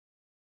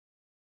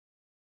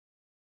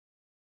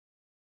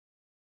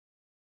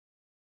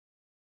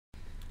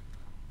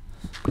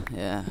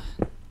Yeah.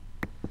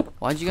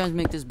 Why'd you guys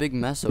make this big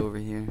mess over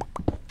here?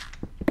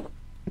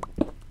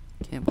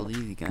 Can't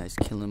believe you guys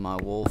killing my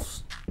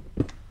wolves.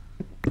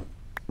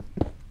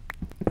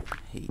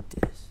 Hate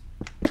this.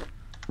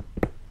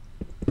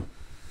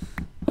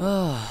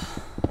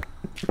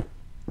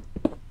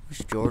 Wish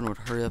Jordan would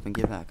hurry up and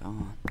get back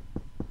on.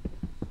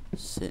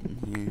 Sitting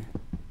here.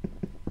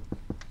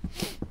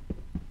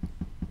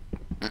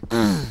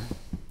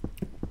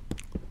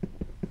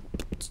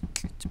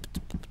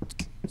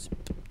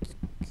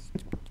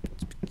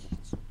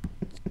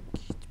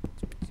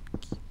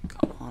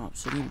 Come on up,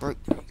 sitting break.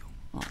 There you go.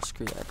 Oh,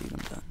 screw that, dude. I'm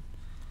done.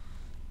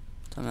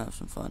 Time to have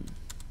some fun.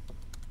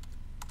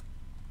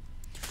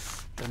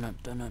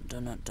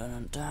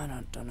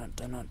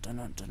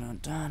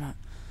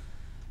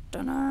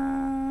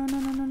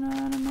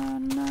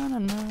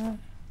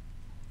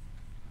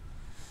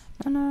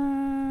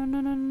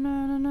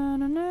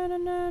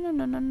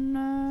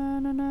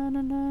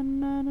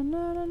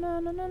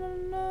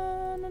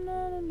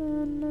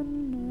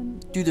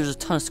 Dude, there's a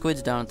ton of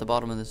squids down at the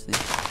bottom of this thing.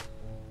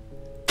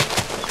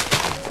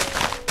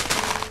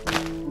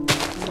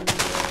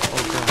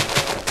 Oh god.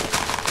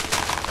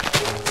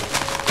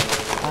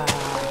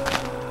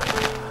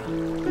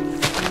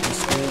 The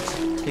squids,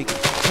 take it.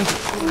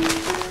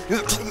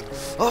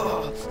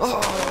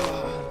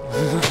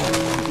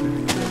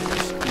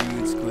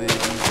 Screwed squid.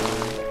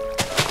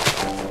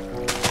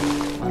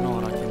 I know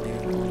what I can do.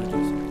 I want to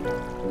do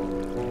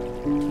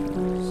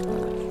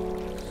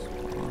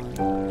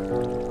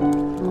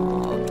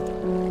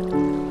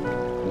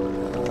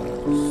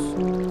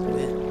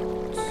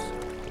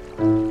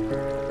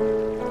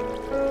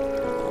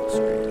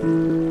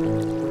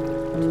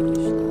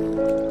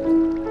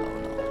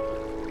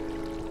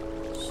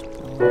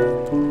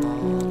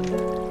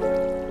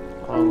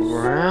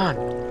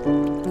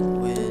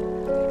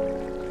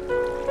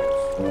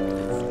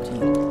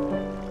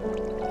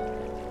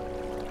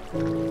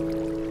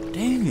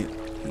Dang it,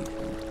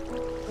 people.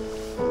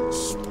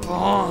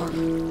 Spawn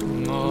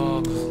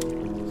mob.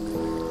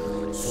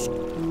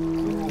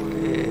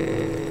 Squid.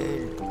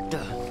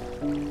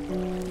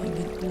 Dang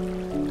it.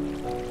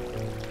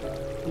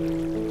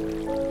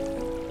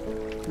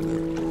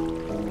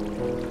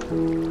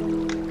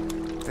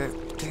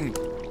 15.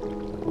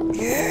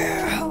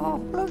 Yeah!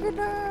 Look at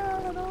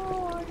that! Oh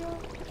my god.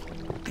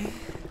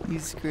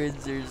 These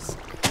squids are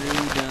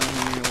screwed down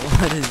here.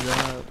 What is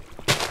up?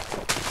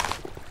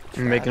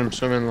 You're making them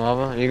swim in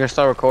lava? Are you gonna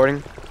start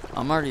recording?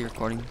 I'm already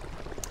recording.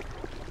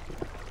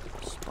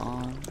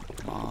 Spawn,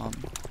 mob,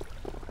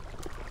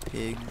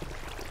 pig.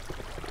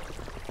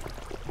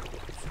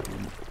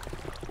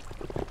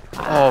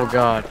 Oh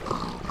god.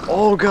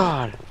 Oh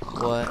god.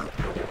 What?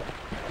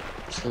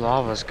 This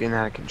lava's getting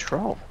out of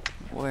control.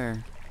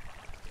 Where?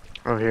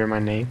 Over here, my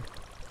name.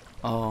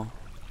 Oh.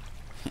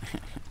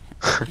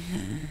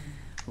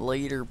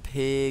 Later,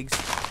 pigs.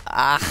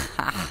 Ah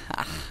ha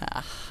ha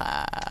ha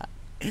ha.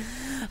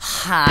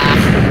 Ha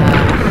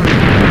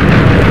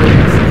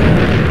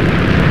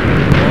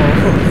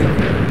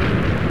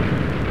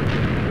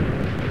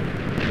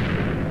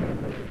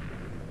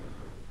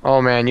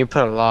Oh man, you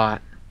put a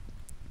lot.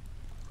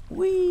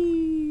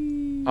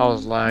 Wee. I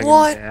was lagging.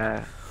 What?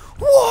 Yeah.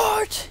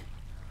 What?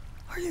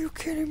 Are you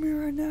kidding me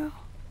right now?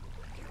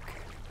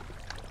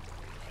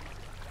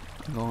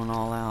 I'm going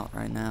all out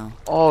right now.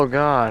 Oh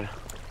god.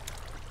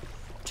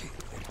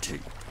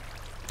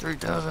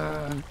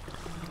 3,000.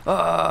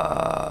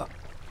 Wow,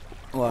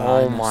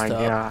 Oh my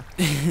god.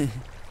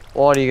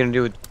 What are you gonna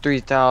do with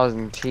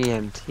 3,000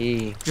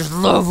 TNT? Just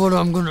love what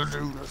I'm gonna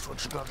do. That's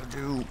what you gotta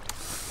do.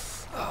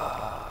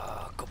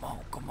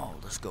 Come on,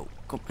 let's go.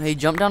 Hey,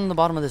 jump down to the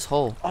bottom of this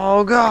hole.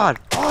 Oh god.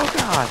 Oh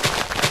god.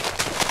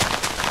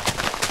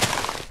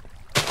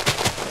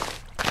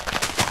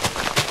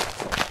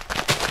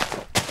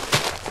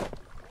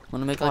 I'm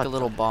gonna make like a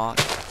little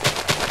box.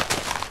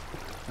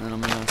 And then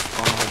I'm gonna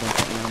spawn a whole bunch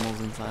of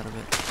animals inside of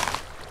it.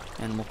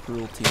 Animal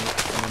cruelty,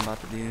 what I'm about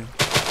to do.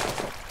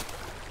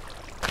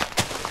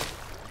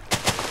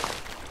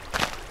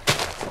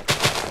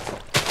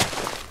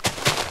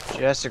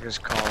 Jessica's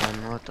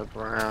calling. What the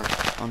brown?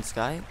 On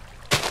Skype?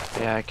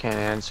 Yeah, I can't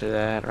answer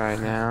that right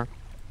now.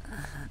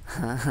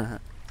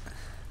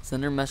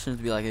 Send her a message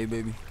to be like, hey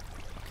baby,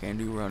 I can't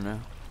do it right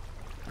now.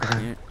 I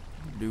can't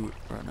do it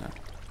right now.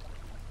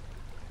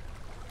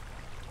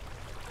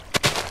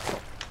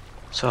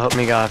 So help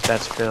me God if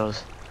that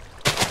spills.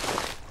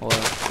 What?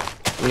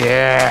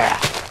 Yeah!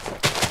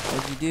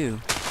 What'd you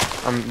do?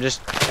 I'm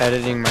just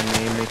editing my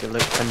name, make it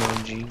look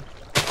emoji.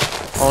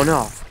 Oh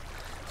no!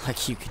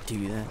 Like you could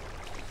do that.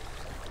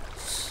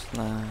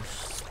 /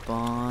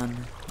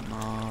 spawn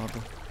mob.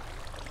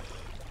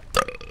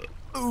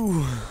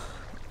 Ooh.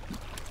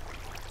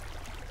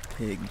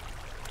 Pig.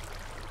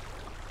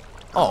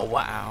 Oh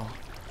wow.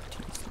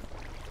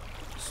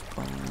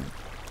 Spawn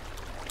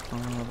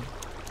mob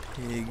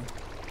pig.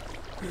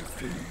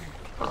 50.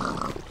 /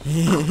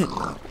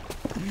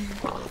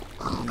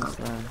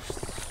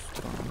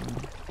 spawn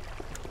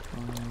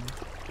mob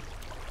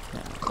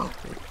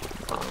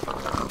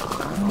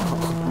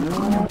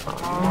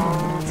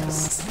cat.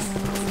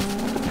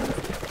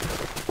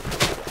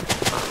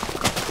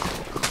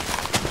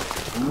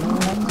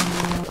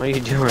 are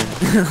you doing?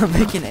 I'm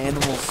making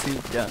animal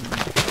soup down here.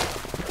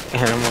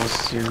 Animal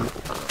soup.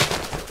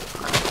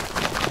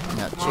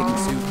 Got chicken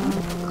soup.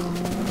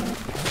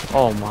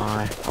 Oh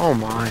my. Oh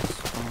my.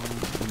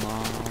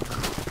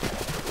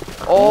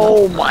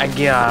 Oh my god,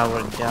 I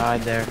would have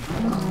died there.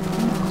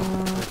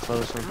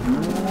 Close one.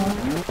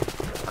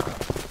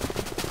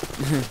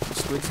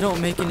 Squids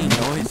don't make any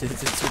noises,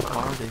 it's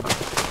retarded.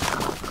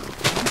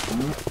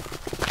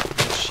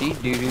 The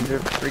sheep dude, they're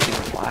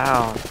freaking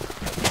loud.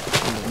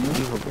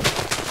 Unbelievable.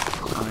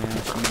 Oh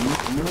yeah,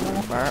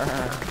 sheep. Brr.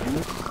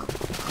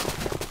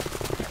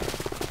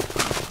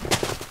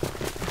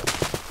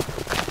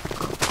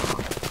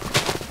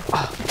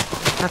 Oh,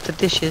 not the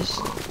dishes.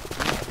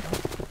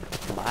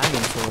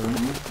 Lagging for them.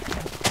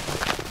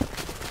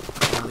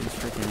 All these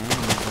freaking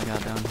animals I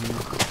got down here.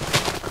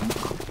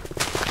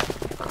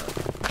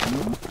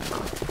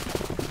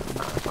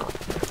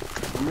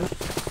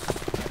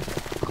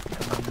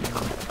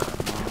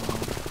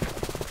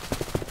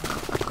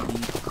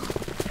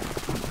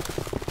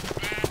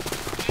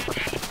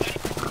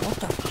 What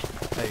the?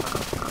 Hey,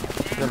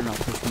 you better not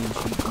push me in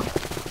sheep.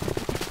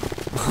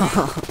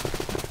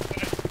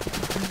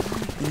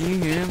 Can you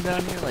hear him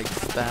down here like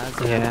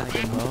spazzing Yeah.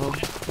 like a mo?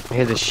 I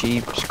hear the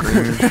sheep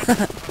screaming.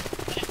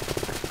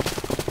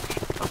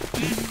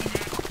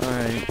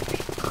 Alright.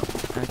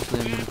 Actually,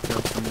 I'm gonna throw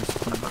some of this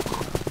team.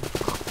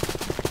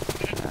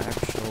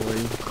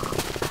 Actually.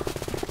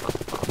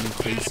 I'm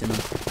encasing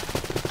them.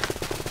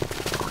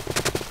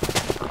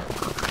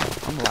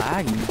 I'm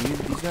lagging,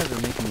 dude. These guys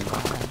are making me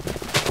lag.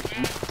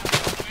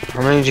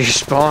 How many did you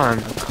spawn?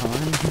 A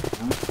ton.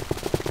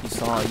 You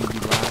saw it, you'd be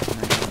lagging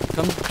right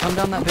now. Come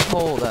down that big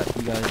hole that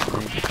you guys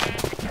made.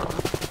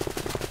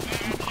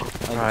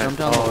 Like, Right. jump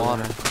down the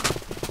water.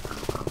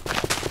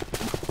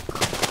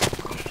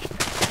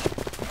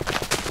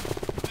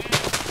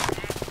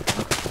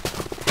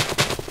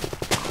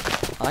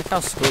 I like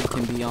how squid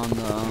can be on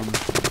the,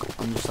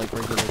 on just like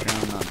regular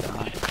ground, not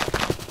die.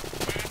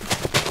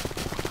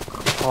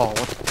 Oh,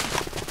 what?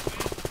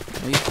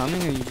 Are you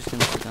coming, or are you just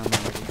gonna sit down there?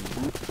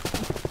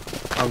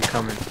 I'm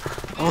coming.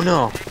 Oh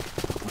no!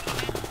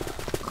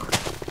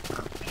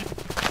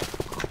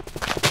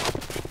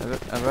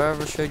 Have I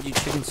ever showed you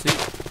chicken soup?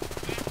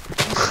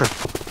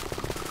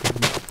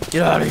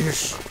 Get out of here!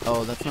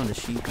 Oh, that's not a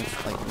sheep.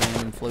 That's like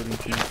random floating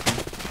thing.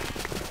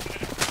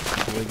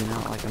 Wigging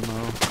out like a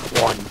mo.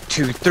 1,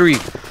 2, 3.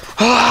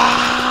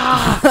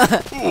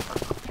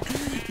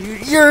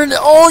 You're in.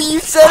 Oh, you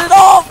set it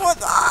off. What?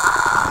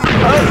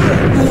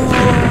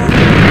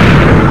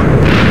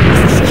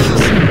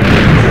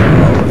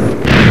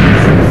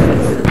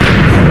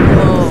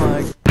 Oh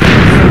my.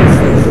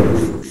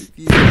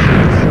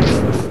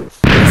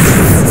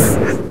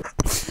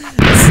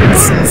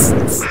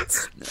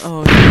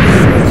 Oh, you're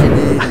such an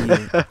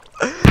idiot.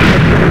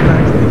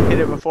 I hit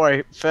it before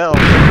I fell. Oh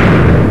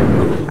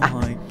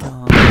my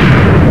god.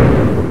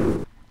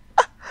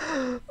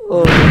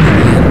 Oh. How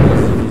many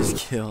animals did you just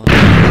kill?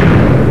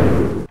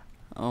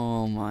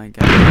 Oh my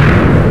god.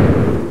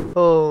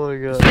 Oh my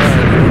god.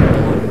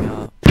 Blowing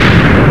up.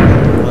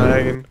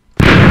 Lagging.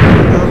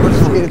 How much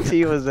TNT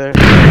was there?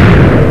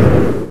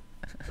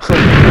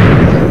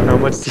 How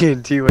much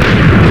TNT was there?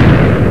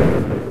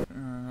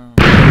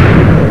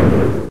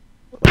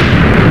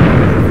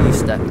 You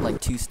stacked like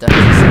 2 stacks of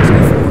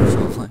 64 or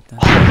something like that.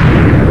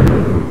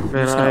 I'm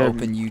Man, just gonna I'm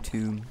open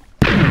YouTube.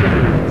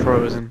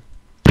 frozen.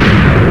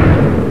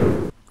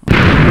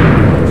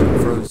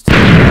 Froze too.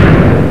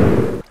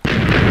 I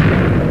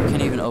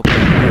can't even open it.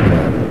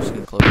 I'm just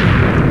gonna close it.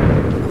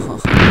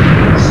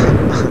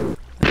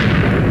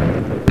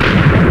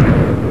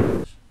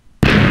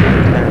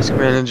 Task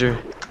manager.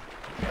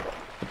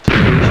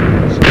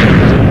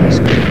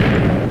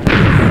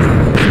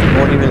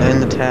 Won't even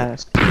end the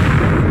task.